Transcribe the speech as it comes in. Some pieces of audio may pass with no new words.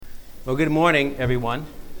Well, good morning, everyone.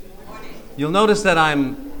 You'll notice that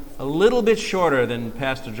I'm a little bit shorter than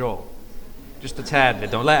Pastor Joel. Just a tad bit.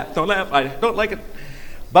 Don't laugh. Don't laugh. I don't like it.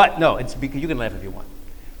 But no, it's because you can laugh if you want.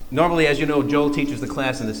 Normally, as you know, Joel teaches the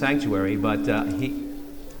class in the sanctuary, but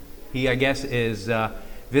he I guess, is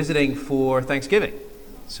visiting for Thanksgiving.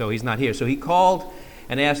 So he's not here. So he called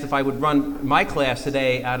and asked if I would run my class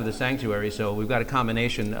today out of the sanctuary. So we've got a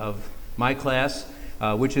combination of my class,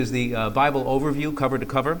 which is the Bible overview, cover to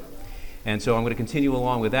cover. And so I'm going to continue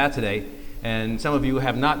along with that today. And some of you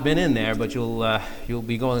have not been in there, but you'll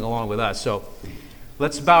be going along with us. So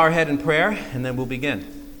let's bow our head in prayer, and then we'll begin.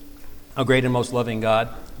 Our great and most loving God,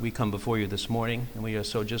 we come before you this morning, and we are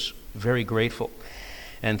so just very grateful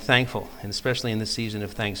and thankful, and especially in this season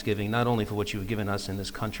of Thanksgiving, not only for what you have given us in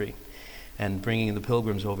this country and bringing the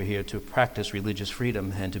pilgrims over here to practice religious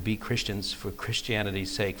freedom and to be Christians for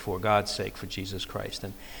Christianity's sake, for God's sake, for Jesus Christ.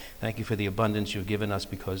 And thank you for the abundance you've given us,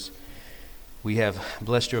 because we have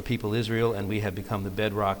blessed your people Israel, and we have become the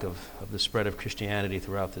bedrock of the spread of Christianity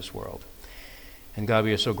throughout this world. And God,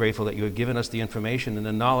 we are so grateful that you have given us the information and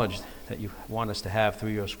the knowledge that you want us to have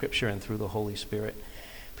through your Scripture and through the Holy Spirit.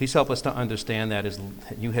 Please help us to understand that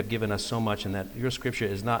you have given us so much, and that your Scripture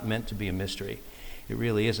is not meant to be a mystery. It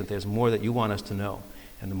really isn't. There's more that you want us to know.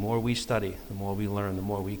 And the more we study, the more we learn, the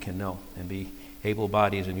more we can know and be able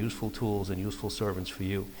bodies and useful tools and useful servants for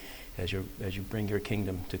you as you bring your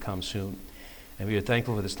kingdom to come soon. And we are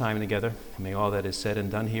thankful for this time together. And may all that is said and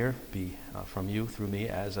done here be from you, through me,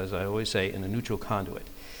 as I always say, in a neutral conduit.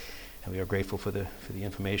 And we are grateful for the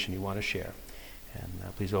information you want to share.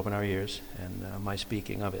 And please open our ears and my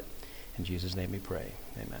speaking of it. In Jesus' name we pray.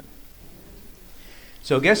 Amen.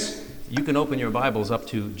 So I guess you can open your Bibles up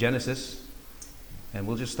to Genesis, and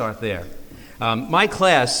we'll just start there. My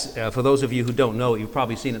class, for those of you who don't know it, you've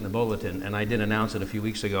probably seen it in the bulletin, and I did announce it a few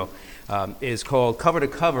weeks ago, is called Cover to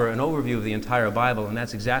Cover, an overview of the entire Bible, and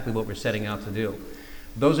that's exactly what we're setting out to do.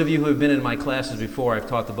 Those of you who have been in my classes before, I've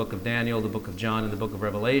taught the book of Daniel, the book of John, and the book of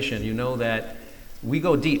Revelation. You know that we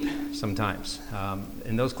go deep sometimes.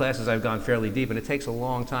 In those classes, I've gone fairly deep, and it takes a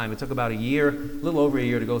long time. It took about a year, a little over a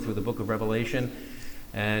year, to go through the book of Revelation,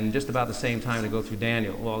 and just about the same time to go through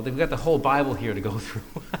Daniel. Well, they've got the whole Bible here to go through.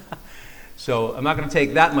 So I'm not going to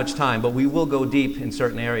take that much time, but we will go deep in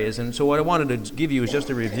certain areas. And so what I wanted to give you is just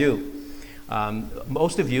a review.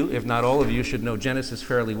 Most of you, if not all of you, should know Genesis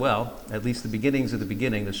fairly well, at least the beginnings of the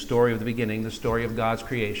beginning, the story of the beginning, the story of God's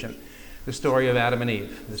creation, the story of Adam and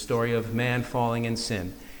Eve, the story of man falling in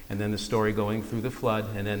sin, and then the story going through the flood,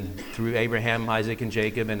 and then through Abraham, Isaac, and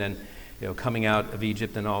Jacob, and then coming out of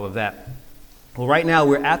Egypt and all of that. Well, right now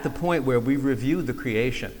we're at the point where we've reviewed the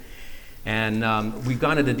creation. And we've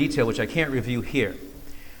gone into detail, which I can't review here.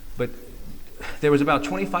 But there was about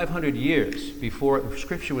 2,500 years before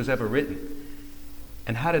Scripture was ever written.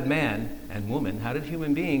 And how did man and woman, how did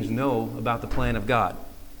human beings know about the plan of God?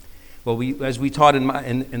 Well, as we taught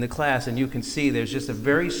in the class, and you can see, there's just a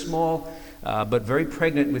very small but very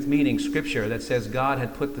pregnant with meaning Scripture that says God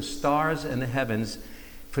had put the stars in the heavens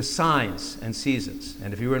for signs and seasons.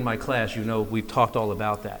 And if you were in my class, you know we've talked all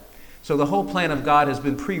about that. So the whole plan of God has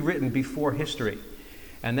been pre-written before history.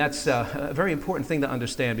 And that's a very important thing to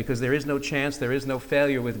understand, because there is no chance, there is no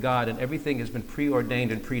failure with God, and everything has been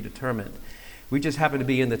preordained and predetermined. We just happen to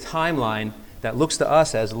be in the timeline that looks to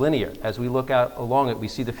us as linear. As we look out along it, we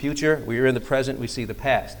see the future, we are in the present, we see the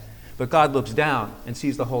past. But God looks down and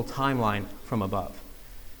sees the whole timeline from above.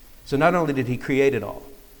 So not only did he create it all,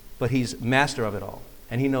 but he's master of it all,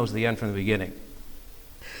 and he knows the end from the beginning.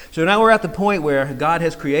 So now we're at the point where God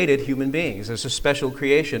has created human beings. It's a special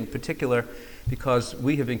creation, particular because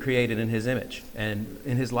we have been created in his image and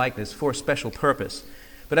in his likeness for a special purpose.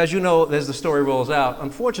 But as you know, as the story rolls out,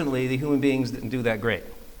 unfortunately, the human beings didn't do that great.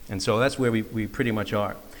 And so that's where we pretty much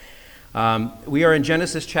are. We are in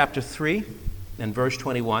Genesis chapter 3 and verse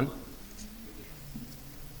 21.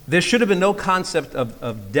 There should have been no concept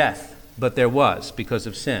of death, but there was because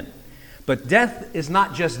of sin. But death is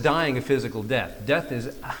not just dying a physical death. Death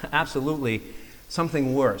is absolutely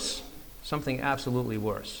something worse, something absolutely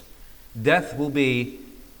worse. Death will be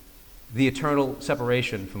the eternal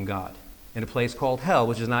separation from God in a place called hell,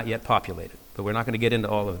 which is not yet populated. But we're not going to get into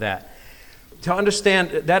all of that. To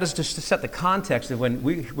understand, that is just to set the context of when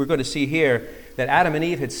we're going to see here that Adam and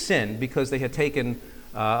Eve had sinned because they had taken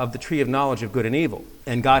of the tree of knowledge of good and evil.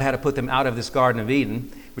 And God had to put them out of this Garden of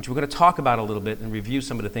Eden, which we're going to talk about a little bit and review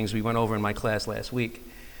some of the things we went over in my class last week.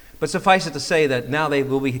 But suffice it to say that now they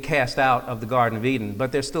will be cast out of the Garden of Eden,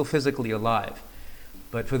 but they're still physically alive.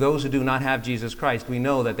 But for those who do not have Jesus Christ, we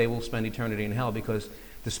know that they will spend eternity in hell, because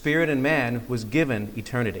the spirit in man was given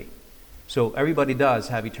eternity. So everybody does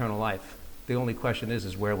have eternal life. The only question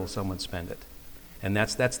is where will someone spend it? And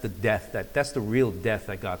that's the death, that's the real death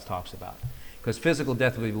that God talks about. Because physical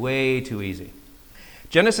death would be way too easy.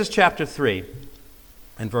 Genesis chapter 3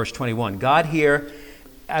 and verse 21. God here,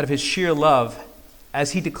 out of his sheer love,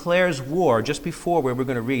 as he declares war, just before where we're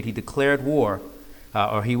going to read, he declared war,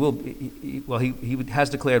 he has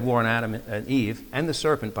declared war on Adam and Eve, and the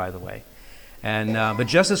serpent, by the way. But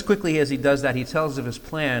just as quickly as he does that, he tells of his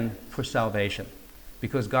plan for salvation.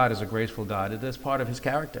 Because God is a graceful God. It is part of his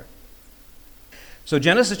character. So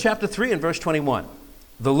Genesis chapter 3 and verse 21.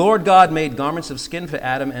 The Lord God made garments of skin for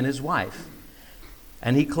Adam and his wife,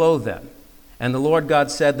 and he clothed them. And the Lord God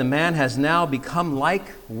said, the man has now become like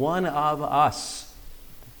one of us.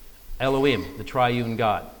 Elohim, the triune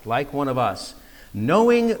God, like one of us,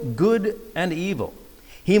 knowing good and evil.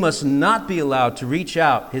 He must not be allowed to reach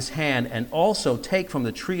out his hand and also take from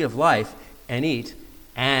the tree of life and eat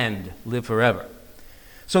and live forever.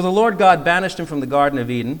 So the Lord God banished him from the Garden of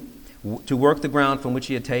Eden to work the ground from which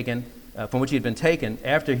he had been taken.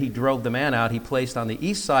 After he drove the man out, he placed on the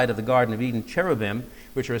east side of the Garden of Eden cherubim,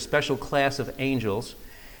 which are a special class of angels,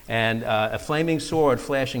 and a flaming sword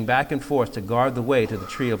flashing back and forth to guard the way to the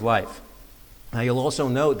tree of life. Now you'll also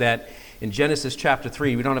note that in Genesis chapter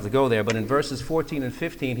 3, we don't have to go there, but in verses 14 and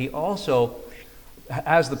 15, he also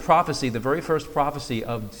has the prophecy, the very first prophecy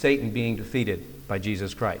of Satan being defeated by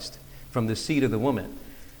Jesus Christ from the seed of the woman.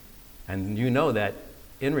 And you know that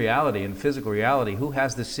in reality, in physical reality, who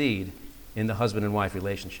has the seed in the husband and wife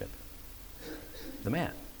relationship? The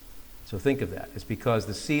man. So think of that. It's because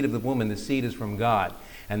the seed of the woman, the seed is from God.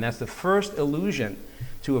 And that's the first allusion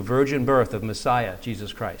to a virgin birth of Messiah,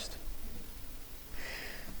 Jesus Christ.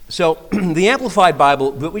 So the Amplified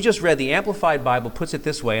Bible, what we just read, the Amplified Bible puts it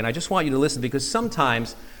this way, and I just want you to listen because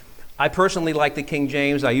sometimes I personally like the King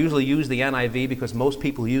James. I usually use the NIV because most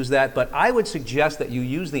people use that, but I would suggest that you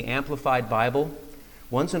use the Amplified Bible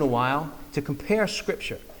once in a while to compare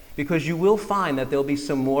Scripture, because you will find that there'll be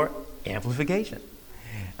some more amplification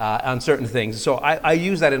on certain things. So I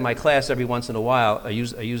use that in my class every once in a while. I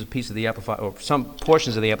use a piece of the Amplified, or some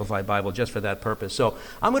portions of the Amplified Bible just for that purpose. So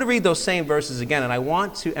I'm going to read those same verses again, and I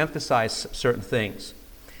want to emphasize certain things.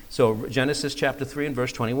 So Genesis chapter 3 and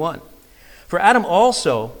verse 21. For Adam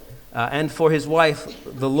also and for his wife,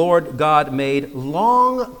 the Lord God made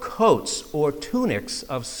long coats or tunics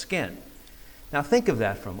of skin. Now think of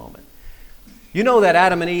that for a moment. You know that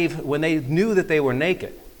Adam and Eve, when they knew that they were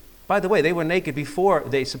naked, by the way, they were naked before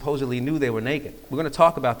they supposedly knew they were naked. We're going to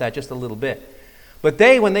talk about that just a little bit. But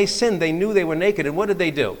when they sinned, they knew they were naked, and what did they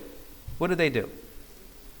do? What did they do?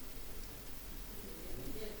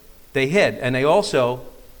 They hid, and they also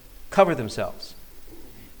covered themselves.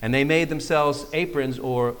 And they made themselves aprons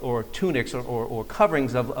or tunics or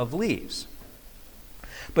coverings of leaves.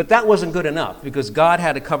 But that wasn't good enough because God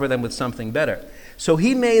had to cover them with something better. So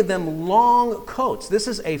he made them long coats. This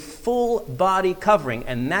is a full body covering,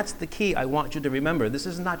 and that's the key I want you to remember. This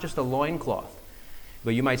is not just a loincloth,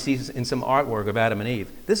 but you might see in some artwork of Adam and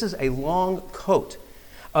Eve. This is a long coat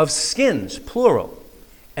of skins, plural,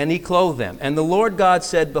 and he clothed them. And the Lord God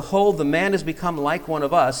said, behold, the man has become like one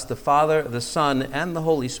of us, the Father, the Son, and the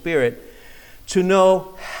Holy Spirit, to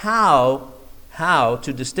know how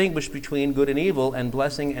to distinguish between good and evil and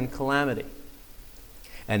blessing and calamity.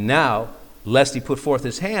 And now, lest he put forth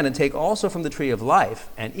his hand and take also from the tree of life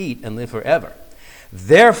and eat and live forever.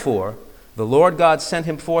 Therefore, the Lord God sent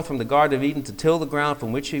him forth from the Garden of Eden to till the ground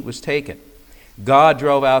from which he was taken. God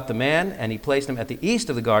drove out the man, and he placed him at the east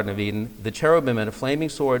of the Garden of Eden, the cherubim and a flaming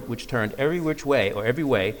sword which turned every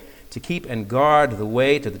way to keep and guard the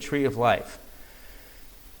way to the tree of life.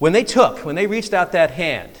 When they reached out that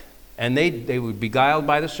hand, and they were beguiled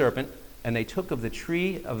by the serpent, and they took of the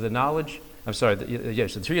tree of the knowledge,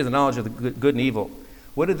 the tree of the knowledge of the good and evil.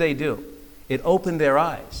 What did they do? It opened their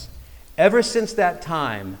eyes. Ever since that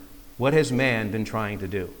time, what has man been trying to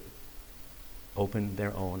do? Open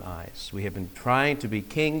their own eyes. We have been trying to be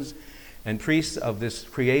kings and priests of this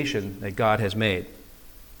creation that God has made.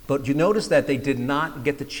 But you notice that they did not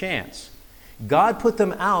get the chance. God put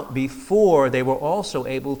them out before they were also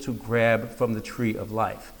able to grab from the tree of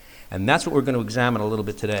life. And that's what we're going to examine a little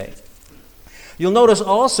bit today. You'll notice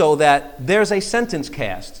also that there's a sentence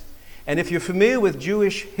cast. And if you're familiar with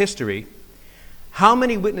Jewish history, how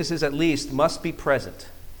many witnesses at least must be present?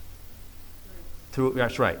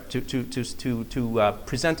 That's right, to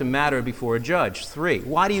present a matter before a judge? 3.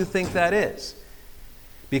 Why do you think that is?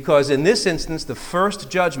 Because in this instance, the first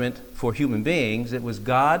judgment for human beings, it was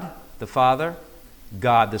God the Father,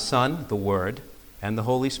 God the Son, the Word, and the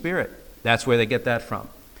Holy Spirit. That's where they get that from.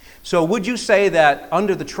 So would you say that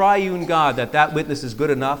under the triune God that witness is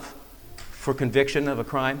good enough for conviction of a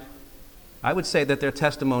crime? I would say that their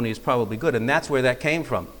testimony is probably good, and that's where that came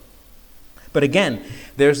from. But again,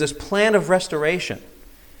 there's this plan of restoration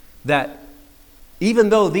that even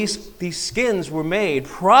though these skins were made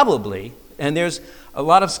probably, and there's a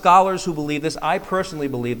lot of scholars who believe this, I personally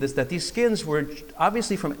believe this, that these skins were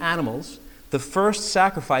obviously from animals, the first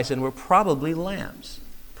sacrifice, and were probably lambs.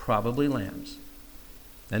 Probably lambs.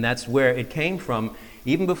 And that's where it came from.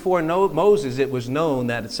 Even before Moses, it was known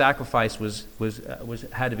that a sacrifice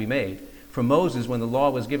had to be made. From Moses, when the law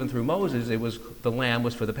was given through Moses, the lamb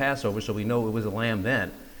was for the Passover, so we know it was a lamb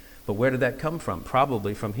then. But where did that come from?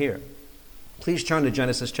 Probably from here. Please turn to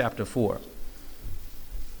Genesis chapter 4.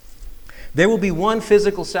 There will be one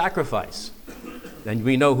physical sacrifice, and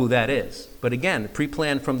we know who that is. But again,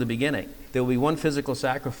 pre-planned from the beginning. There will be one physical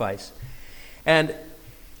sacrifice. And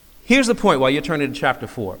here's the point while you're turning to chapter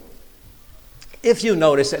 4. If you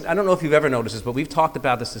notice, and I don't know if you've ever noticed this, but we've talked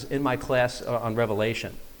about this in my class on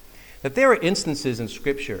Revelation, that there are instances in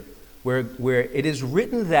Scripture where it is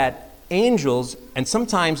written that angels, and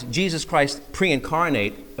sometimes Jesus Christ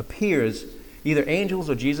pre-incarnate appears, either angels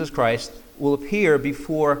or Jesus Christ will appear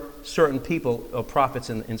before certain people or prophets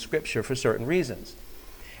in Scripture for certain reasons.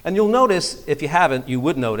 And you'll notice, if you haven't, you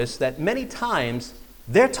would notice that many times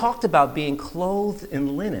they're talked about being clothed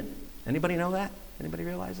in linen. Anybody know that? Anybody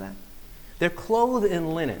realize that? They're clothed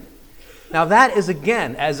in linen. Now that is,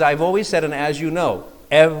 again, as I've always said and as you know,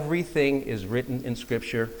 everything is written in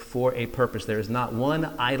Scripture for a purpose. There is not one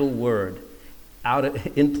idle word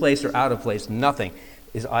in place or out of place. Nothing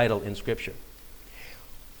is idle in Scripture.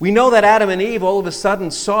 We know that Adam and Eve all of a sudden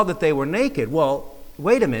saw that they were naked. Well,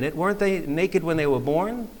 wait a minute. Weren't they naked when they were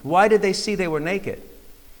born? Why did they see they were naked?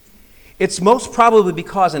 It's most probably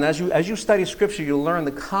because, and as you study Scripture, you'll learn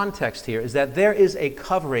the context here, is that there is a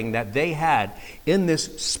covering that they had in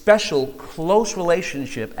this special, close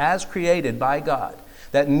relationship as created by God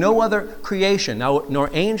that no other creation, nor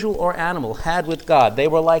angel or animal, had with God. They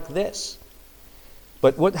were like this.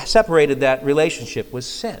 But what separated that relationship was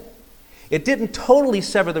sin. It didn't totally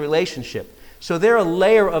sever the relationship. So they're a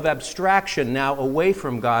layer of abstraction now away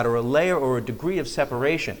from God, or a layer or a degree of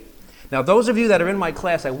separation. Now, those of you that are in my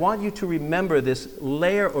class, I want you to remember this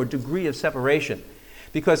layer or degree of separation.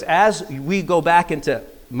 Because as we go back into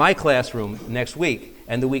my classroom next week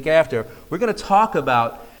and the week after, we're going to talk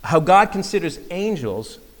about how God considers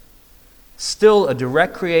angels still a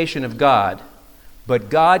direct creation of God, but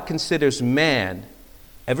God considers man,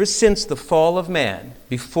 ever since the fall of man,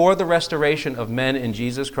 before the restoration of men in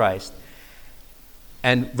Jesus Christ,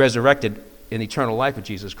 and resurrected in eternal life with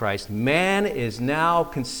Jesus Christ, man is now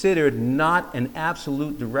considered not an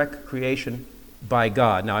absolute direct creation by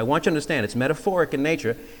God. Now, I want you to understand, it's metaphoric in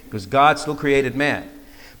nature, because God still created man.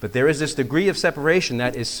 But there is this degree of separation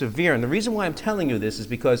that is severe. And the reason why I'm telling you this is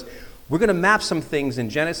because we're going to map some things in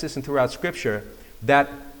Genesis and throughout Scripture that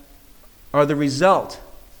are the result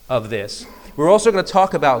of this. We're also going to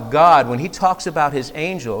talk about God. When he talks about his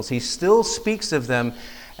angels, he still speaks of them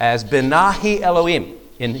as Benahi Elohim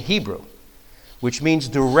in Hebrew, which means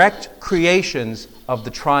direct creations of the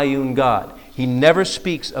triune God. He never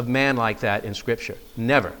speaks of man like that in Scripture.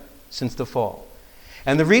 Never, since the fall.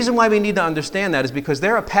 And the reason why we need to understand that is because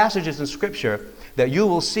there are passages in Scripture that you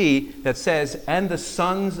will see that says, and the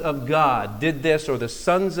sons of God did this, or the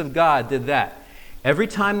sons of God did that. Every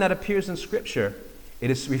time that appears in Scripture, it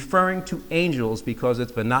is referring to angels because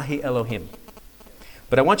it's Benahi Elohim.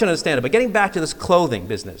 But I want you to understand it. But getting back to this clothing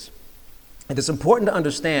business, it is important to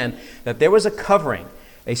understand that there was a covering,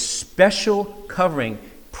 a special covering,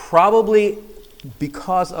 probably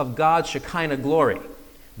because of God's Shekinah glory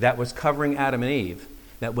that was covering Adam and Eve,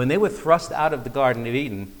 that when they were thrust out of the Garden of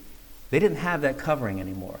Eden, they didn't have that covering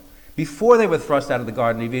anymore. Before they were thrust out of the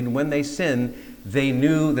Garden of Eden, when they sinned, they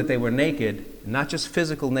knew that they were naked, not just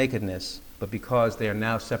physical nakedness, but because they are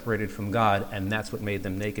now separated from God, and that's what made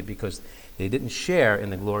them naked, because they didn't share in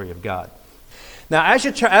the glory of God. Now, as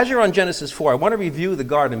you're on Genesis 4, I want to review the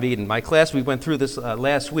Garden of Eden. My class, we went through this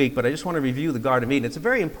last week, but I just want to review the Garden of Eden. It's a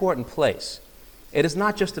very important place. It is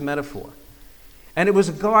not just a metaphor. And it was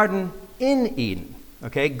a garden in Eden,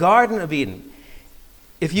 okay? Garden of Eden.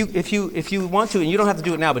 If you want to, and you don't have to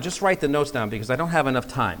do it now, but just write the notes down because I don't have enough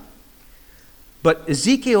time. But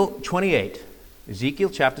Ezekiel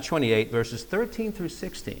chapter 28, verses 13 through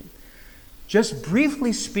 16, just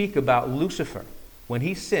briefly speak about Lucifer when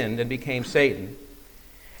he sinned and became Satan.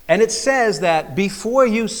 And it says that before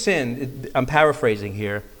you sinned, I'm paraphrasing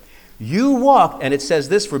here, you walked, and it says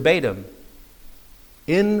this verbatim,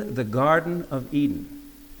 in the Garden of Eden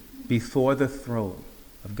before the throne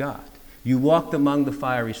of God. You walked among the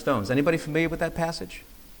fiery stones. Anybody familiar with that passage?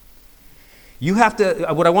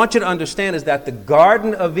 What I want you to understand is that the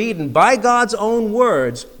Garden of Eden, by God's own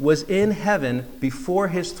words, was in heaven before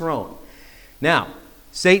his throne. Now,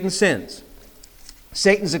 Satan sins.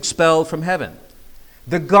 Satan's expelled from heaven.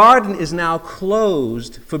 The garden is now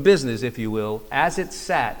closed for business, if you will, as it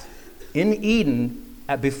sat in Eden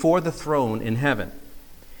before the throne in heaven.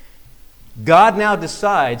 God now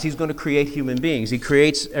decides he's going to create human beings. He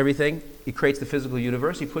creates everything. He creates the physical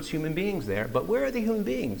universe. He puts human beings there. But where are the human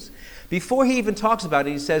beings? Before he even talks about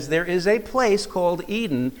it, he says there is a place called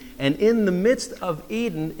Eden, and in the midst of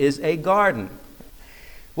Eden is a garden.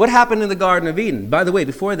 What happened in the Garden of Eden? By the way,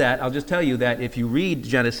 before that, I'll just tell you that if you read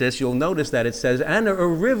Genesis, you'll notice that it says, and a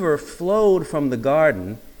river flowed from the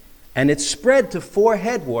garden, and it spread to 4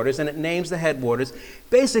 headwaters, and it names the headwaters.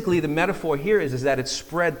 Basically, the metaphor here is that it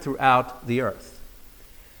spread throughout the earth.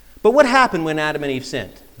 But what happened when Adam and Eve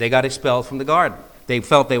sinned? They got expelled from the garden. They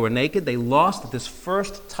felt they were naked. They lost this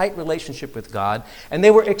first tight relationship with God, and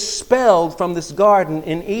they were expelled from this garden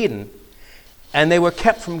in Eden, and they were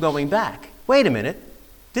kept from going back. Wait a minute.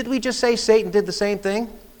 Did we just say Satan did the same thing?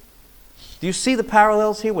 Do you see the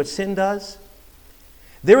parallels here, what sin does?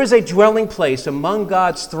 There is a dwelling place among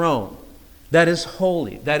God's throne that is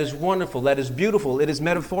holy, that is wonderful, that is beautiful. It is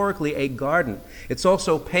metaphorically a garden. It's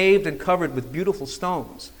also paved and covered with beautiful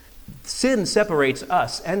stones. Sin separates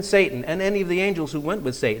us and Satan and any of the angels who went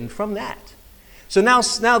with Satan from that. So now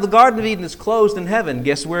the Garden of Eden is closed in heaven.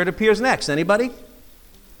 Guess where it appears next? Anybody?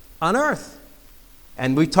 On earth.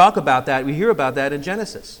 And we talk about that, we hear about that in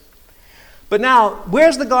Genesis. But now,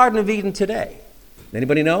 where's the Garden of Eden today?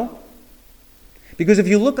 Anybody know? Because if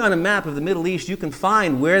you look on a map of the Middle East, you can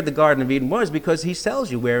find where the Garden of Eden was because he tells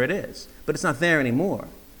you where it is. But it's not there anymore.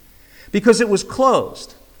 Because it was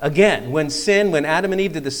closed. Again, when Adam and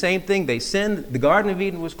Eve did the same thing, they sinned, the Garden of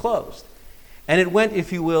Eden was closed. And it went,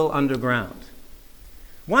 if you will, underground.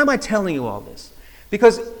 Why am I telling you all this?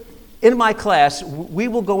 Because in my class, we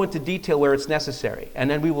will go into detail where it's necessary, and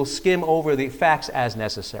then we will skim over the facts as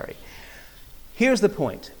necessary. Here's the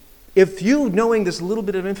point. If you, knowing this little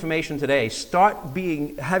bit of information today,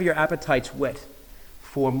 have your appetites whet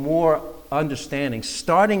for more understanding,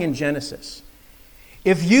 starting in Genesis.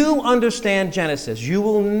 If you understand Genesis, you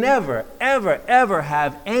will never, ever, ever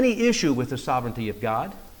have any issue with the sovereignty of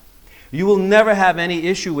God. You will never have any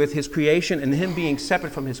issue with his creation and him being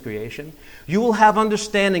separate from his creation. You will have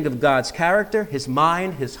understanding of God's character, his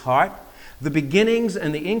mind, his heart, the beginnings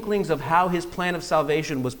and the inklings of how his plan of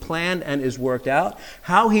salvation was planned and is worked out,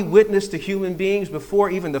 how he witnessed to human beings before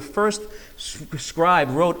even the first scribe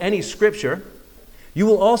wrote any scripture. You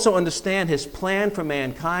will also understand his plan for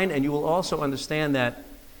mankind, and you will also understand that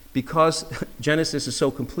because Genesis is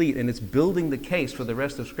so complete and it's building the case for the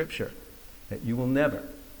rest of Scripture, that you will never,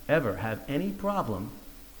 ever have any problem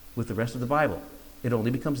with the rest of the Bible. It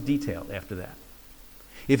only becomes detailed after that.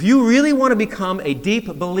 If you really want to become a deep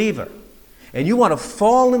believer and you want to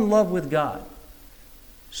fall in love with God,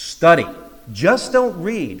 study. Just don't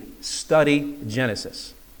read. Study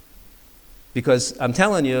Genesis. Because I'm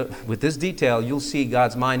telling you, with this detail, you'll see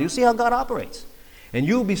God's mind. You'll see how God operates. And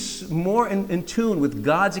you'll be more in tune with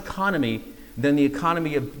God's economy than the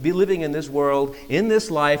economy of living in this world, in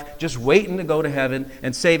this life, just waiting to go to heaven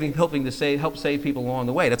and help save people along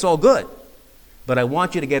the way. That's all good. But I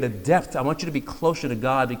want you to get a depth. I want you to be closer to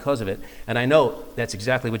God because of it. And I know that's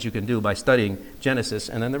exactly what you can do by studying Genesis,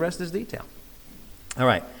 and then the rest is detail. All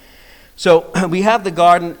right. So we have the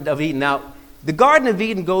Garden of Eden. Now, the Garden of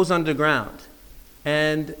Eden goes underground,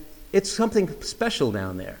 and it's something special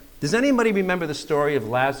down there. Does anybody remember the story of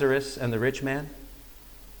Lazarus and the rich man?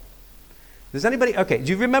 Does anybody? Okay,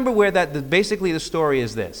 do you remember where basically the story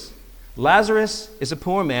is this? Lazarus is a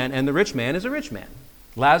poor man, and the rich man is a rich man.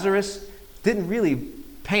 Lazarus didn't really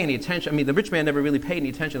pay any attention. I mean, the rich man never really paid any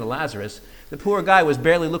attention to Lazarus. The poor guy was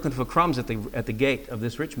barely looking for crumbs at the gate of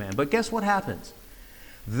this rich man. But guess what happens?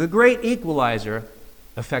 The great equalizer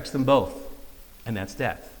affects them both, and that's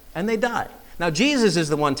death. And they die. Now, Jesus is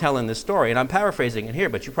the one telling this story, and I'm paraphrasing it here,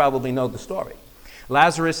 but you probably know the story.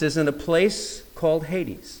 Lazarus is in a place called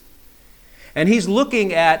Hades. And he's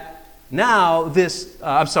looking at now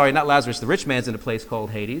not Lazarus, the rich man's in a place called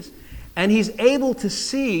Hades, and he's able to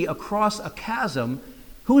see across a chasm.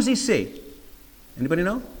 Who does he see? Anybody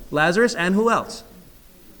know? Lazarus, and who else?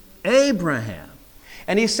 Abraham.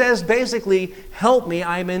 And he says basically, help me,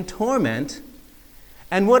 I'm in torment.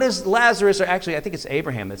 And what is Lazarus, or actually I think it's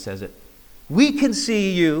Abraham that says it. We can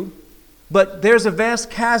see you, but there's a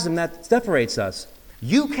vast chasm that separates us.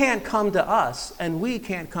 You can't come to us, and we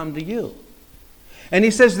can't come to you. And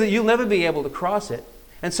he says that you'll never be able to cross it.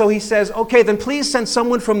 And so he says, okay, then please send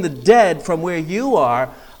someone from the dead, from where you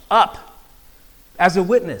are, up as a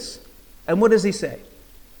witness And what does he say?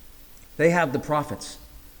 They have the prophets.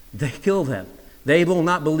 They kill them. They will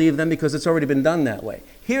not believe them because it's already been done that way.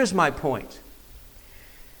 Here's my point.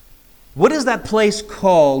 What is that place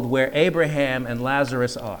called where Abraham and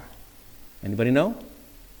Lazarus are? Anybody know?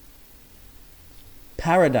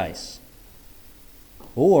 Paradise.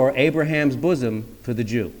 Or Abraham's bosom for the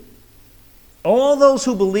Jew. All those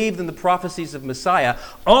who believed in the prophecies of Messiah,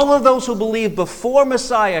 all of those who believed before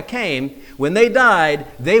Messiah came, when they died,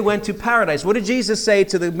 they went to paradise. What did Jesus say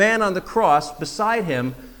to the man on the cross beside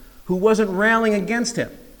him who wasn't railing against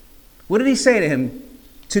him? What did he say to him?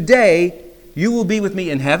 Today, you will be with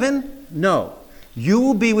me in heaven? No. You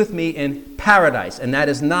will be with me in paradise. And that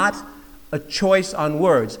is not a choice on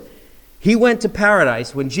words. He went to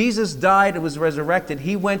paradise. When Jesus died and was resurrected,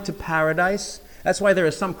 he went to paradise. That's why there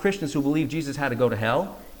are some Christians who believe Jesus had to go to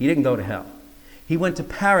hell. He didn't go to hell. He went to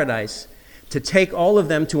paradise to take all of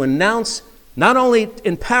them to announce, not only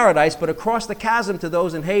in paradise, but across the chasm to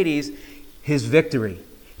those in Hades, his victory.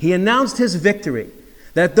 He announced his victory,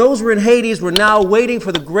 that those who were in Hades were now waiting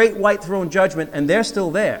for the great white throne judgment, and they're still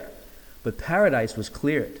there. But paradise was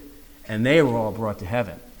cleared, and they were all brought to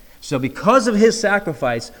heaven. So because of his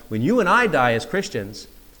sacrifice, when you and I die as Christians,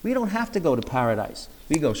 we don't have to go to paradise.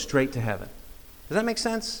 We go straight to heaven. Does that make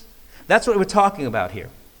sense? That's what we're talking about here.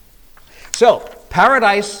 So,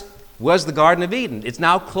 paradise was the Garden of Eden. It's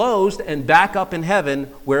now closed and back up in heaven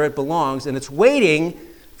where it belongs, and it's waiting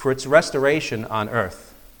for its restoration on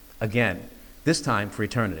earth. Again, this time for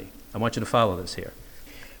eternity. I want you to follow this here.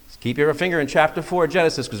 Keep your finger in chapter 4 of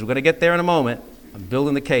Genesis, because we're going to get there in a moment. I'm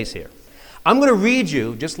building the case here. I'm going to read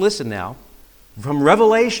you, just listen now, from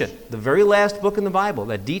Revelation, the very last book in the Bible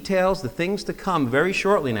that details the things to come very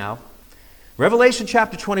shortly now. Revelation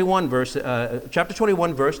chapter 21, verse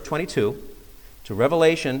 22, to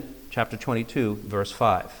Revelation chapter 22, verse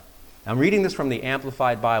 5. I'm reading this from the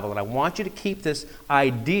Amplified Bible, and I want you to keep this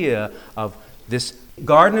idea of this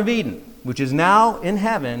Garden of Eden, which is now in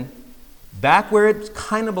heaven, back where it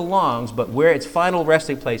kind of belongs, but where its final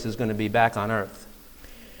resting place is going to be back on earth.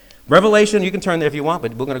 Revelation, you can turn there if you want,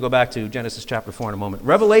 but we're going to go back to Genesis chapter 4 in a moment.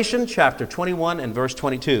 Revelation chapter 21 and verse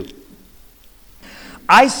 22.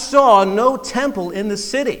 I saw no temple in the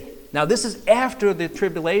city. Now, this is after the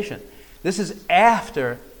tribulation. This is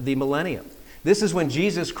after the millennium. This is when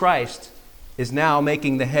Jesus Christ is now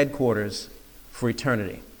making the headquarters for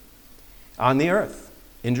eternity on the earth,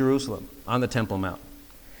 in Jerusalem, on the Temple Mount.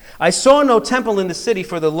 I saw no temple in the city,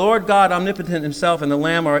 for the Lord God omnipotent himself and the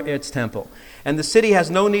Lamb are its temple. And the city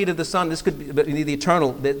has no need of the sun. This could be the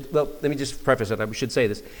eternal. Well, let me just preface it. I should say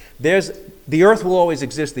this. The earth will always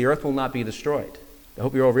exist. The earth will not be destroyed. I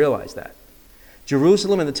hope you all realize that.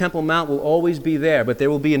 Jerusalem and the Temple Mount will always be there, but there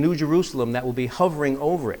will be a new Jerusalem that will be hovering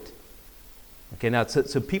over it. Okay, now,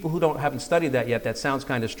 to people who haven't studied that yet, that sounds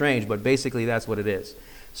kind of strange, but basically that's what it is.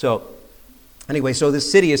 So, anyway, so this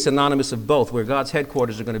city is synonymous of both, where God's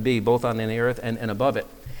headquarters are going to be, both on the earth and above it.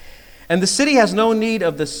 And the city has no need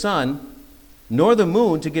of the sun, nor the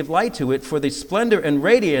moon to give light to it, for the splendor and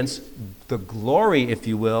radiance, the glory, if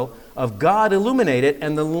you will, of God illuminate it,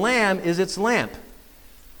 and the Lamb is its lamp.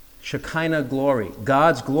 Shekinah glory.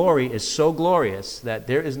 God's glory is so glorious that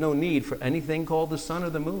there is no need for anything called the sun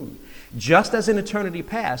or the moon. Just as in eternity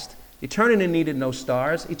past, eternity needed no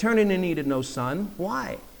stars, eternity needed no sun.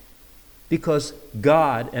 Why? Because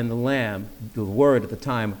God and the Lamb, the Word at the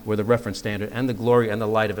time, were the reference standard, and the glory and the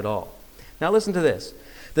light of it all. Now listen to this.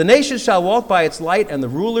 The nations shall walk by its light, and the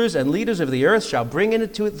rulers and leaders of the earth shall bring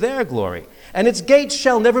into it their glory. And its gates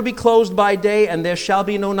shall never be closed by day, and there shall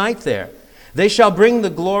be no night there. They shall bring the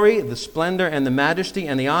glory, the splendor, and the majesty,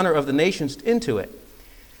 and the honor of the nations into it.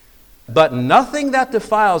 But nothing that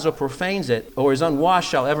defiles or profanes it, or is unwashed,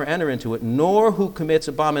 shall ever enter into it, nor who commits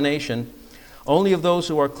abomination, only of those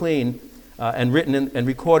who are clean, and written and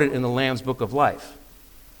recorded in the Lamb's book of life.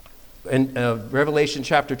 In Revelation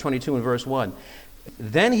chapter 22 and verse 1.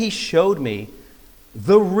 Then he showed me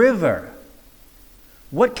the river.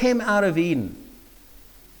 What came out of Eden?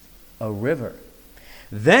 A river.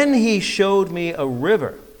 Then he showed me a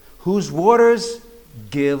river whose waters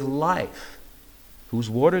give life. Whose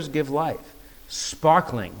waters give life.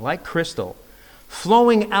 Sparkling like crystal,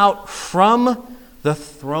 flowing out from the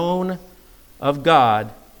throne of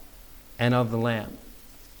God and of the Lamb.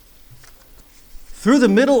 Through the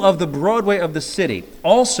middle of the Broadway of the city,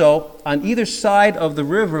 also on either side of the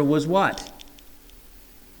river was what?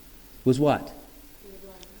 Was what?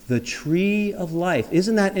 The tree of life.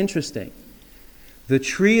 Isn't that interesting? The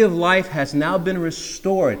tree of life has now been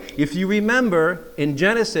restored. If you remember, in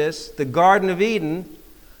Genesis, the Garden of Eden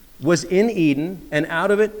was in Eden, and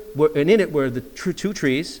out of it, and in it were the two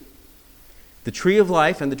trees. The tree of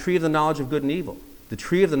life and the tree of the knowledge of good and evil. The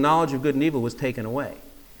tree of the knowledge of good and evil was taken away.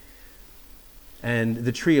 And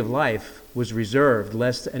the tree of life was reserved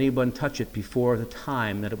lest anyone touch it before the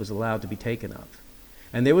time that it was allowed to be taken of.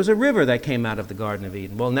 And there was a river that came out of the Garden of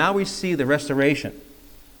Eden. Well, now we see the restoration.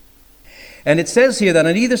 And it says here that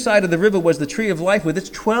on either side of the river was the tree of life with its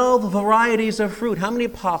 12 varieties of fruit. How many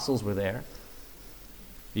apostles were there?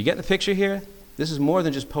 You get the picture here? This is more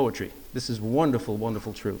than just poetry. This is wonderful,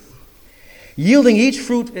 wonderful truth. Yielding each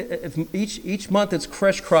fruit, each month its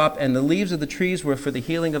fresh crop, and the leaves of the trees were for the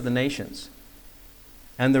healing of the nations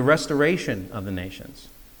and the restoration of the nations.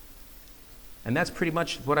 And that's pretty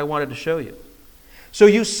much what I wanted to show you. So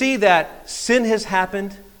you see that sin has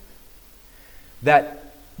happened,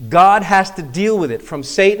 that God has to deal with it. From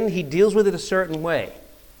Satan, he deals with it a certain way,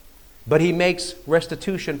 but he makes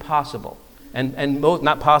restitution possible. And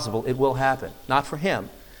not possible, it will happen. Not for him,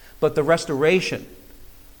 but the restoration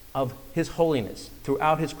of his holiness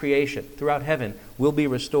throughout his creation, throughout heaven, will be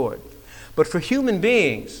restored. But for human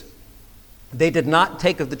beings, they did not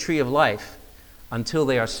take of the tree of life until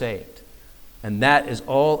they are saved. And that is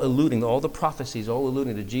all alluding, all the prophecies, all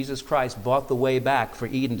alluding to Jesus Christ bought the way back for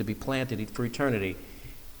Eden to be planted for eternity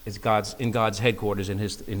in God's headquarters, in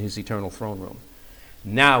his eternal throne room.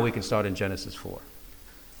 Now we can start in Genesis 4.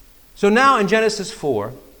 So now in Genesis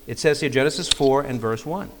 4, it says here, Genesis 4 and verse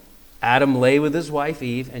 1. Adam lay with his wife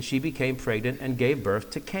Eve, and she became pregnant and gave birth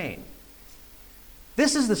to Cain.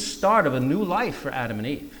 This is the start of a new life for Adam and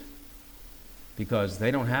Eve, because they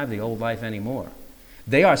don't have the old life anymore.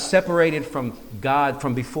 They are separated from God,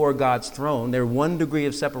 from before God's throne. They're 1 degree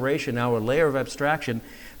of separation, now a layer of abstraction.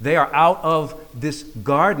 They are out of this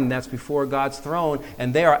garden that's before God's throne,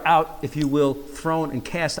 and they are out, if you will, thrown and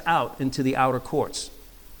cast out into the outer courts.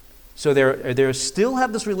 So they still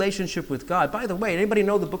have this relationship with God. By the way, anybody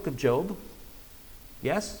know the book of Job?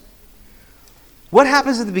 Yes? What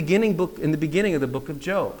happens in the beginning of the book of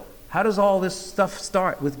Job? How does all this stuff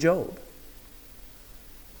start with Job?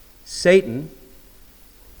 Satan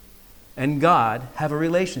and God have a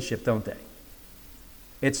relationship, don't they?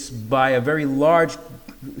 It's by a very large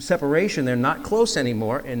separation. They're not close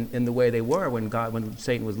anymore in the way they were when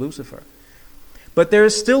Satan was Lucifer. But there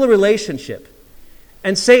is still a relationship.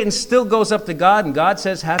 And Satan still goes up to God, and God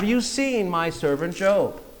says, "Have you seen my servant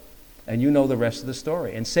Job?" And you know the rest of the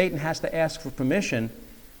story. And Satan has to ask for permission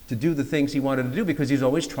to do the things he wanted to do, because he's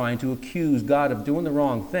always trying to accuse God of doing the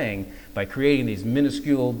wrong thing by creating these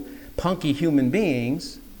minuscule, punky human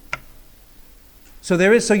beings. So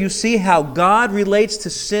you see how God relates to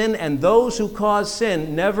sin, and those who cause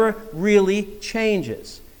sin never really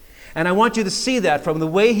changes. And I want you to see that from the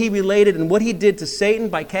way he related and what he did to Satan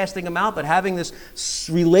by casting him out, but having this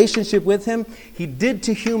relationship with him, he did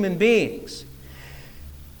to human beings.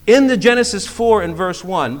 In the Genesis 4 and verse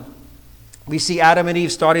 1, we see Adam and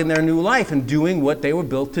Eve starting their new life and doing what they were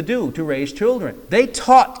built to do, to raise children. They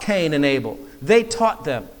taught Cain and Abel. They taught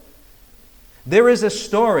them. There is a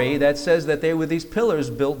story that says that there were these pillars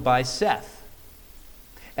built by Seth.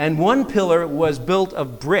 And one pillar was built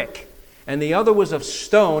of brick, and the other was of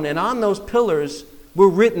stone, and on those pillars were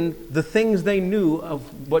written the things they knew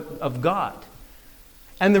of God.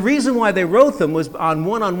 And the reason why they wrote them was on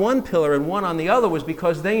one pillar and one on the other was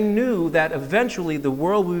because they knew that eventually the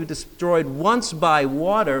world would be destroyed once by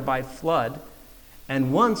water, by flood,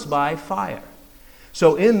 and once by fire.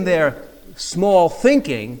 So in their small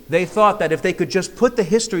thinking, they thought that if they could just put the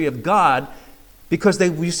history of God, because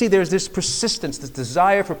you see there's this persistence, this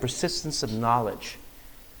desire for persistence of knowledge,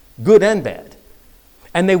 good and bad.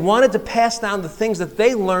 And they wanted to pass down the things that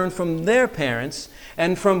they learned from their parents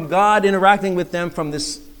and from God interacting with them from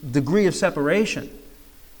this degree of separation.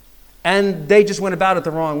 And they just went about it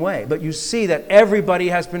the wrong way. But you see that everybody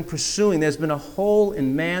has been pursuing. There's been a hole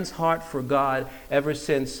in man's heart for God ever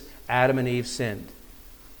since Adam and Eve sinned.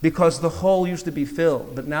 Because the hole used to be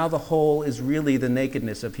filled, but now the hole is really the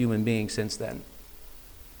nakedness of human beings since then.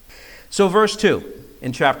 So verse 2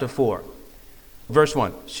 in chapter 4. Verse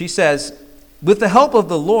 1, she says, with the help of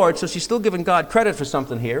the Lord, so she's still giving God credit for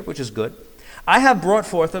something here, which is good, I have brought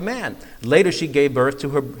forth a man. Later she gave birth to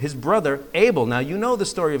his brother Abel. Now you know the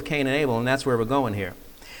story of Cain and Abel, and that's where we're going here.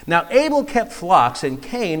 Now Abel kept flocks, and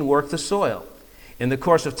Cain worked the soil. In the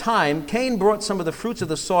course of time, Cain brought some of the fruits of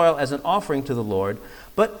the soil as an offering to the Lord,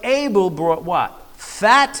 but Abel brought what?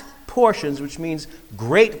 Fat portions, which means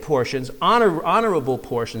great portions, honorable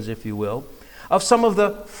portions, if you will, of some of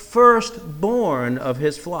the firstborn of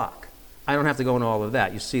his flock. I don't have to go into all of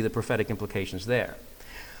that. You see the prophetic implications there.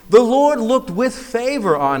 The Lord looked with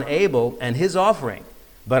favor on Abel and his offering,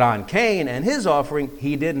 but on Cain and his offering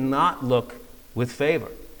he did not look with favor.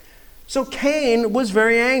 So Cain was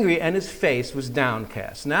very angry, and his face was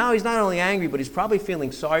downcast. Now he's not only angry, but he's probably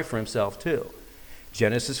feeling sorry for himself too.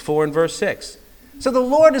 Genesis 4 and verse 6. So the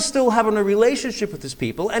Lord is still having a relationship with his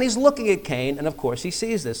people, and he's looking at Cain, and of course he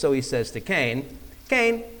sees this. So he says to Cain,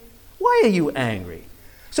 Cain, why are you angry?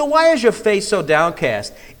 So why is your face so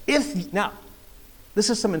downcast? Now, this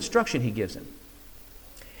is some instruction he gives him.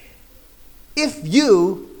 If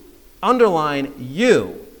you, underline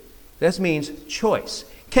you, this means choice.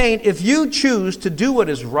 Cain, if you choose to do what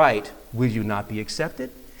is right, will you not be accepted?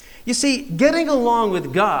 You see, getting along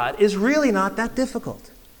with God is really not that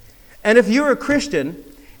difficult. And if you're a Christian,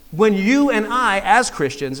 when you and I, as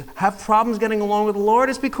Christians, have problems getting along with the Lord,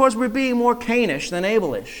 it's because we're being more Cainish than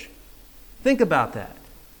Abelish. Think about that.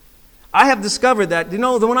 I have discovered that, that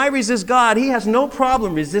when I resist God, He has no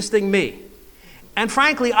problem resisting me. And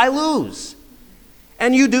frankly, I lose.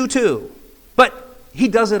 And you do too. But He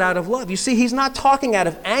does it out of love. You see, He's not talking out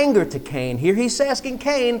of anger to Cain here. He's asking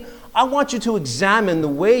Cain, I want you to examine the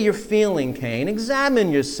way you're feeling, Cain.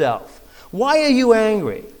 Examine yourself. Why are you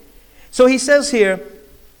angry? So he says here,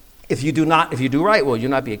 if you do right, will you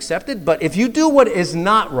not be accepted? But if you do what is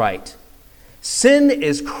not right, sin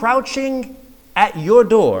is crouching at your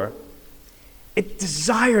door. It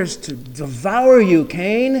desires to devour you,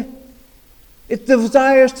 Cain. It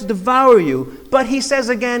desires to devour you. But he says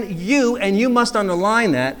again, you, and you must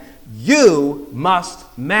underline that, you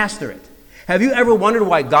must master it. Have you ever wondered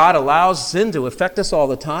why God allows sin to affect us all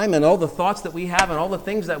the time, and all the thoughts that we have and all the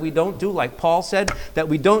things that we don't do, like Paul said, that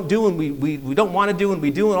we don't do and we don't want to do and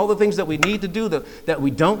we do, and all the things that we need to do that we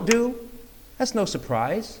don't do? That's no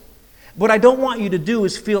surprise. What I don't want you to do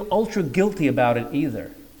is feel ultra guilty about it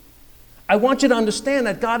either. I want you to understand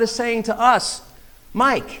that God is saying to us,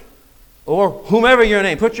 Mike, or whomever your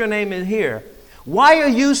name, put your name in here. Why are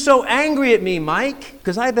you so angry at me, Mike?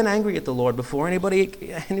 Because I've been angry at the Lord before. Anybody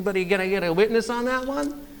gonna get a witness on that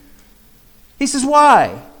one? He says,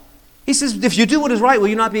 why? He says, if you do what is right, will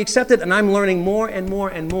you not be accepted? And I'm learning more and more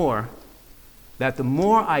and more that the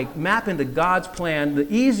more I map into God's plan,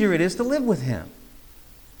 the easier it is to live with Him.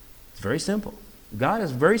 It's very simple. God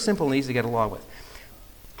is very simple and easy to get along with.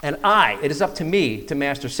 And it is up to me to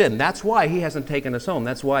master sin. That's why He hasn't taken us home.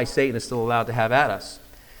 That's why Satan is still allowed to have at us.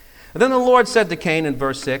 And then the Lord said to Cain in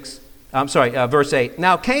verse 8.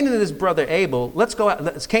 Now Cain and his brother Abel, let's go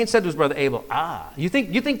out. Cain said to his brother Abel, you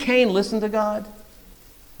think Cain listened to God?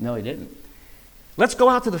 No, he didn't. Let's go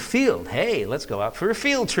out to the field. Hey, let's go out for a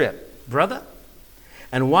field trip, brother.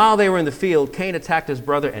 And while they were in the field, Cain attacked his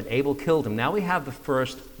brother and Abel killed him. Now we have the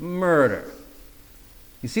first murder.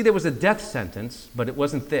 You see, there was a death sentence, but it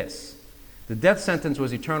wasn't this. The death sentence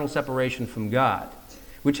was eternal separation from God,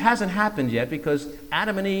 which hasn't happened yet because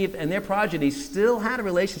Adam and Eve and their progeny still had a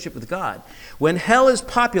relationship with God. When hell is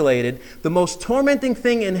populated, the most tormenting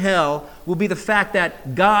thing in hell will be the fact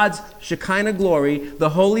that God's Shekinah glory, the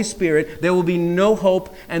Holy Spirit, there will be no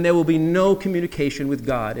hope and there will be no communication with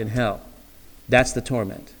God in hell. That's the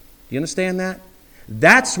torment. Do you understand that?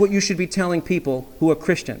 That's what you should be telling people who are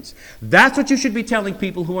Christians. That's what you should be telling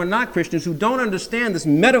people who are not Christians, who don't understand this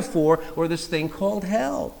metaphor or this thing called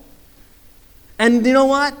hell. And you know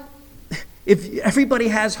what? If everybody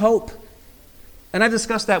has hope, and I've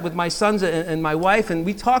discussed that with my sons and my wife, and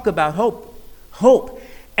we talk about hope. Hope.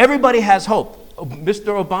 Everybody has hope.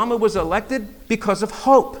 Mr. Obama was elected because of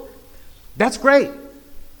hope. That's great.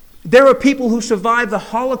 There are people who survived the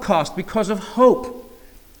Holocaust because of hope.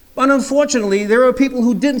 But unfortunately, there are people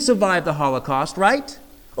who didn't survive the Holocaust, right?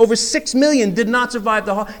 Over 6 million did not survive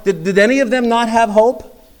the Holocaust. Did any of them not have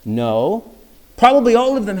hope? No. Probably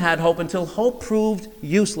all of them had hope until hope proved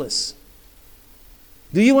useless.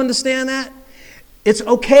 Do you understand that? It's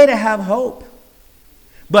okay to have hope.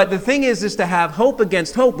 But the thing is to have hope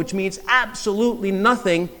against hope, which means absolutely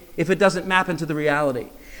nothing if it doesn't map into the reality.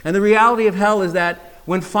 And the reality of hell is that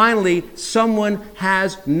when finally someone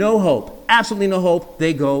has no hope, absolutely no hope,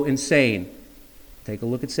 they go insane. Take a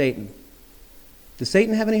look at Satan. Does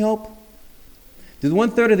Satan have any hope? Did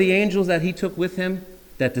 1/3 of the angels that he took with him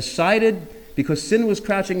that decided, because sin was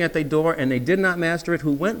crouching at their door and they did not master it,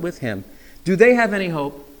 who went with him, do they have any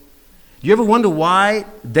hope? Do you ever wonder why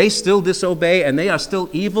they still disobey and they are still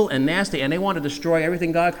evil and nasty and they want to destroy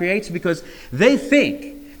everything God creates? Because they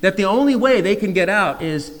think that the only way they can get out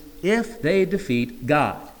is if they defeat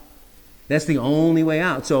God. That's the only way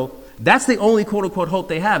out. So that's the only quote-unquote hope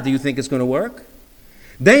they have. Do you think it's going to work?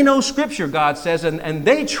 They know Scripture, God says, and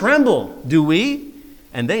they tremble. Do we?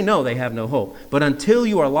 And they know they have no hope. But until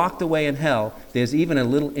you are locked away in hell, there's even a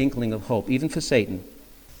little inkling of hope, even for Satan.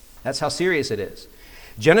 That's how serious it is.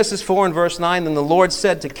 Genesis 4 and verse 9, then the Lord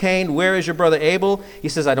said to Cain, where is your brother Abel? He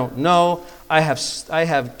says, I don't know. I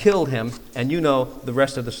have killed him, and you know the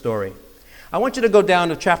rest of the story. I want you to go down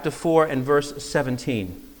to chapter 4 and verse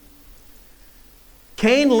 17.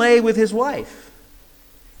 Cain lay with his wife,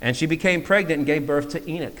 and she became pregnant and gave birth to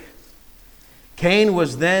Enoch. Cain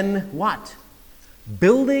was then what?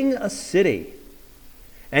 Building a city.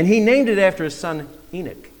 And he named it after his son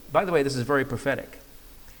Enoch. By the way, this is very prophetic.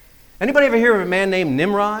 Anybody ever hear of a man named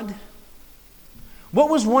Nimrod? What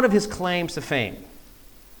was one of his claims to fame?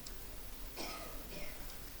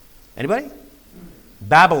 Anybody?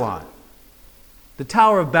 Babylon. The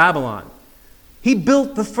Tower of Babylon. He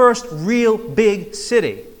built the first real big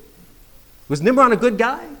city. Was Nimrod a good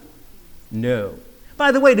guy? No.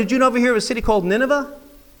 By the way, did you ever hear of a city called Nineveh?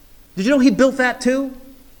 Did you know he built that too?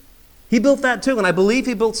 He built that too, and I believe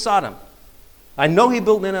he built Sodom. I know he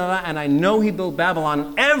built Nineveh, and I know he built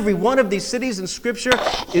Babylon. Every one of these cities in Scripture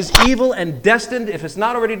is evil and destined, if it's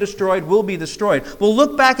not already destroyed, will be destroyed. Well,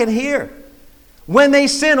 look back in here. When they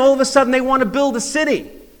sin, all of a sudden they want to build a city.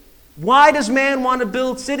 Why does man want to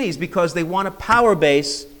build cities? Because they want a power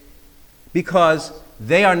base, because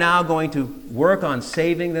they are now going to work on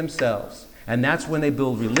saving themselves. And that's when they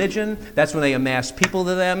build religion, that's when they amass people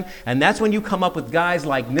to them, and that's when you come up with guys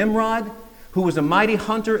like Nimrod, who was a mighty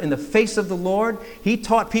hunter in the face of the Lord. He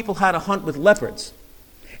taught people how to hunt with leopards.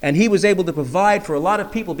 And he was able to provide for a lot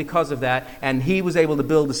of people because of that, and he was able to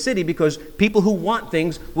build a city because people who want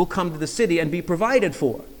things will come to the city and be provided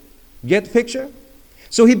for. Get the picture?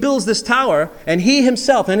 So he builds this tower, and he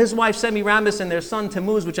himself and his wife Semiramis and their son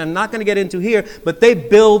Tammuz, which I'm not going to get into here, but they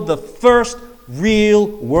build the first real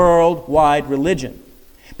worldwide religion.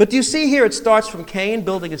 But do you see here it starts from Cain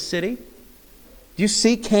building a city? Do you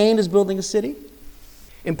see Cain is building a city?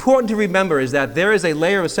 Important to remember is that there is a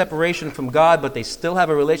layer of separation from God, but they still have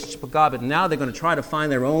a relationship with God, but now they're going to try to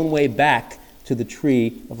find their own way back to the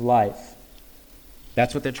tree of life.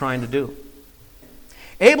 That's what they're trying to do.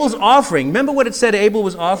 Abel's offering, remember what it said Abel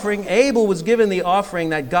was offering? Abel was given the offering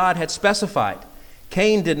that God had specified.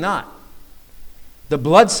 Cain did not. The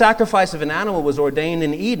blood sacrifice of an animal was ordained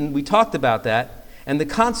in Eden. We talked about that. And the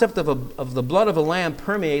concept of the blood of a lamb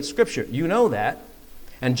permeates Scripture. You know that.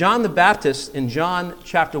 And John the Baptist in John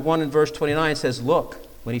chapter 1 and verse 29 says, look,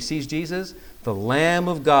 when he sees Jesus, the Lamb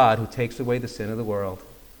of God who takes away the sin of the world.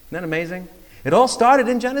 Isn't that amazing? It all started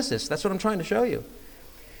in Genesis. That's what I'm trying to show you.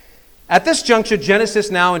 At this juncture,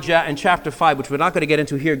 Genesis now in chapter 5, which we're not going to get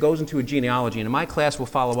into here, goes into a genealogy. And in my class, we'll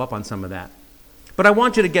follow up on some of that. But I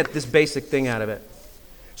want you to get this basic thing out of it.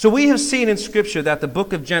 So we have seen in Scripture that the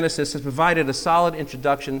book of Genesis has provided a solid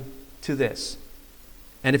introduction to this.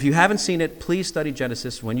 And if you haven't seen it, please study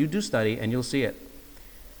Genesis when you do study, and you'll see it.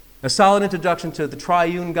 A solid introduction to the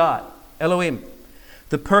triune God, Elohim,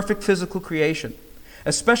 the perfect physical creation,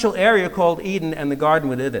 a special area called Eden and the garden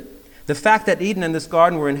within it. The fact that Eden and this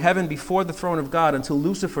garden were in heaven before the throne of God until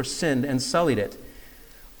Lucifer sinned and sullied it.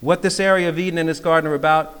 What this area of Eden and this garden are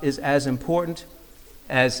about is as important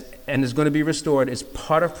as, and is going to be restored, is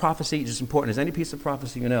part of prophecy, just as important as any piece of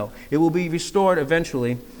prophecy you know. It will be restored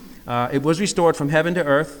eventually. It was restored from heaven to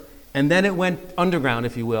earth, and then it went underground,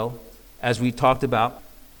 if you will, as we talked about.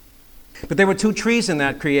 But there were two trees in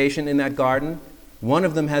that creation, in that garden. One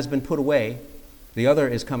of them has been put away. The other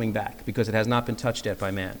is coming back because it has not been touched yet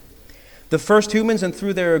by man. The first humans, and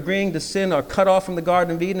through their agreeing to sin, are cut off from the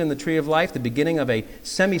Garden of Eden and the tree of life, the beginning of a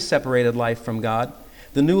semi-separated life from God.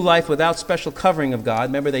 The new life without special covering of God.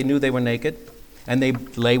 Remember, they knew they were naked, and they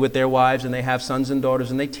lay with their wives, and they have sons and daughters,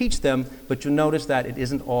 and they teach them, but you notice that it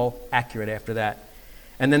isn't all accurate after that.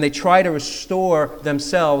 And then they try to restore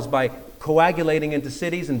themselves by coagulating into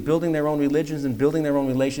cities and building their own religions and building their own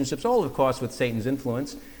relationships, all of course with Satan's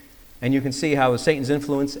influence. And you can see how Satan's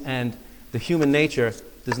influence and the human nature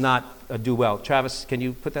does not do well. Travis, can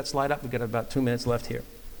you put that slide up? We've got about 2 minutes left here.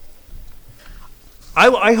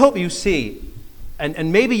 I hope you see,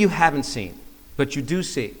 and maybe you haven't seen, but you do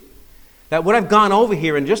see, that what I've gone over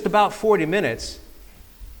here in just about 40 minutes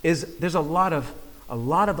is there's a lot of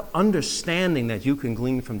understanding that you can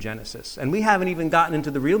glean from Genesis. And we haven't even gotten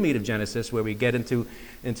into the real meat of Genesis, where we get into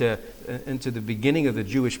the beginning of the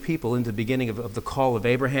Jewish people, into the beginning of the call of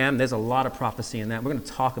Abraham. There's a lot of prophecy in that. We're going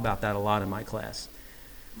to talk about that a lot in my class.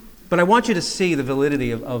 But I want you to see the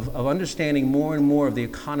validity of understanding more and more of the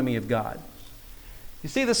economy of God. You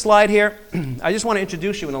see this slide here? I just want to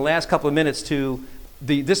introduce you in the last couple of minutes to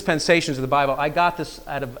the dispensations of the Bible. I got this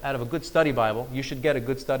out of a good study Bible. You should get a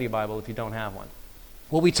good study Bible if you don't have one.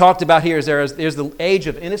 What we talked about here is there's the age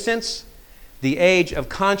of innocence, the age of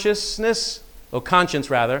consciousness, or conscience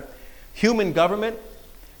rather, human government.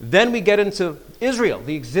 Then we get into Israel,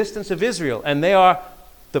 the existence of Israel, and they are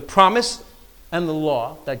the promise and the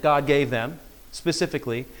law that God gave them,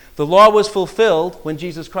 specifically, the law was fulfilled when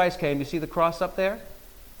Jesus Christ came. You see the cross up there?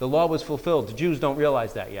 The law was fulfilled. The Jews don't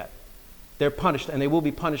realize that yet. They're punished, and they will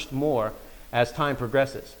be punished more as time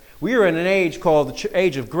progresses. We are in an age called the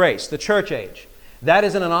age of grace, the church age. That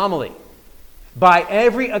is an anomaly. By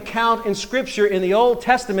every account in Scripture in the Old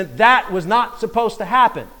Testament, that was not supposed to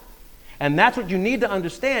happen. And that's what you need to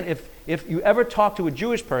understand if you ever talk to a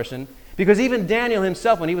Jewish person, because even Daniel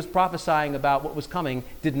himself, when he was prophesying about what was coming,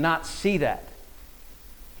 did not see that.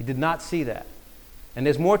 He did not see that. And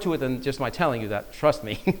there's more to it than just my telling you that. Trust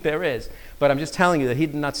me, there is. But I'm just telling you that he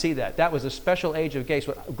did not see that. That was a special age of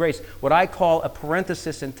grace, what I call a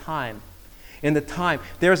parenthesis in time. In the time,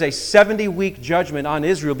 there's a 70-week judgment on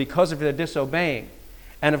Israel because of their disobeying.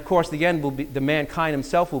 And of course, the end will be, the mankind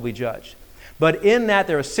himself will be judged. But in that,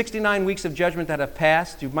 there are 69 weeks of judgment that have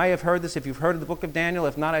passed. You might have heard this if you've heard of the book of Daniel.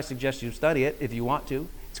 If not, I suggest you study it if you want to.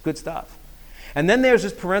 It's good stuff. And then there's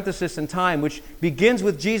this parenthesis in time, which begins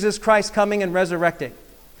with Jesus Christ coming and resurrecting.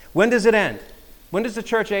 When does it end? When does the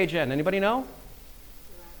church age end? Anybody know?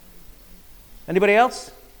 Anybody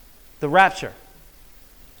else? The rapture.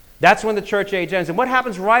 That's when the church age ends. And what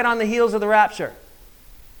happens right on the heels of the rapture?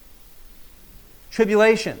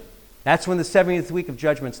 Tribulation. That's when the 70th week of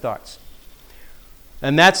judgment starts.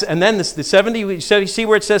 And then the 70, you see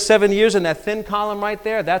where it says 7 years in that thin column right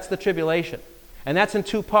there? That's the tribulation. And that's in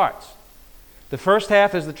two parts. The first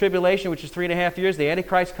half is the tribulation, which is 3.5 years. The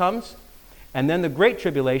Antichrist comes. And then the Great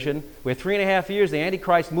Tribulation, where 3.5 years the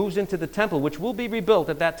Antichrist moves into the temple, which will be rebuilt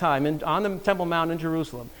at that time on the Temple Mount in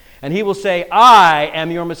Jerusalem. And he will say, I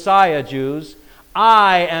am your Messiah, Jews.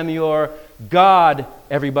 I am your God,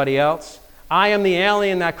 everybody else. I am the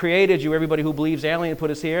alien that created you, everybody who believes alien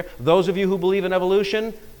put us here. Those of you who believe in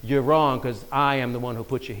evolution, you're wrong because I am the one who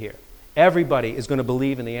put you here. Everybody is going to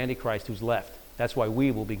believe in the Antichrist who's left. That's why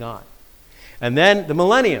we will be gone. And then the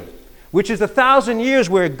millennium, which is 1,000 years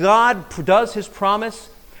where God does his promise.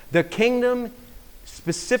 The kingdom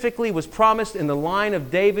specifically was promised in the line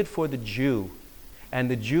of David for the Jew.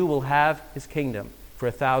 And the Jew will have his kingdom for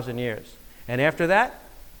 1,000 years. And after that,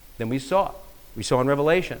 then we saw in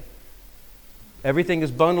Revelation. Everything is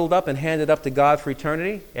bundled up and handed up to God for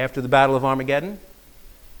eternity after the Battle of Armageddon.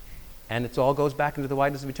 And it all goes back into the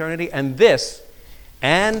whiteness of eternity. And this,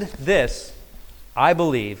 I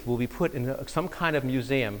believe, will be put in some kind of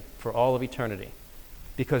museum for all of eternity.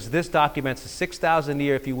 Because this documents a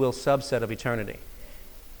 6,000-year, if you will, subset of eternity.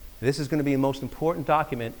 This is going to be the most important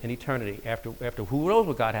document in eternity after who knows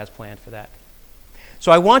what God has planned for that.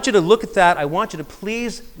 So I want you to look at that. I want you to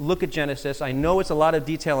please look at Genesis. I know it's a lot of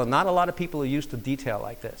detail, and not a lot of people are used to detail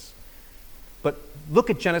like this. But look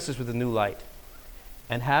at Genesis with a new light.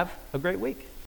 And have a great week.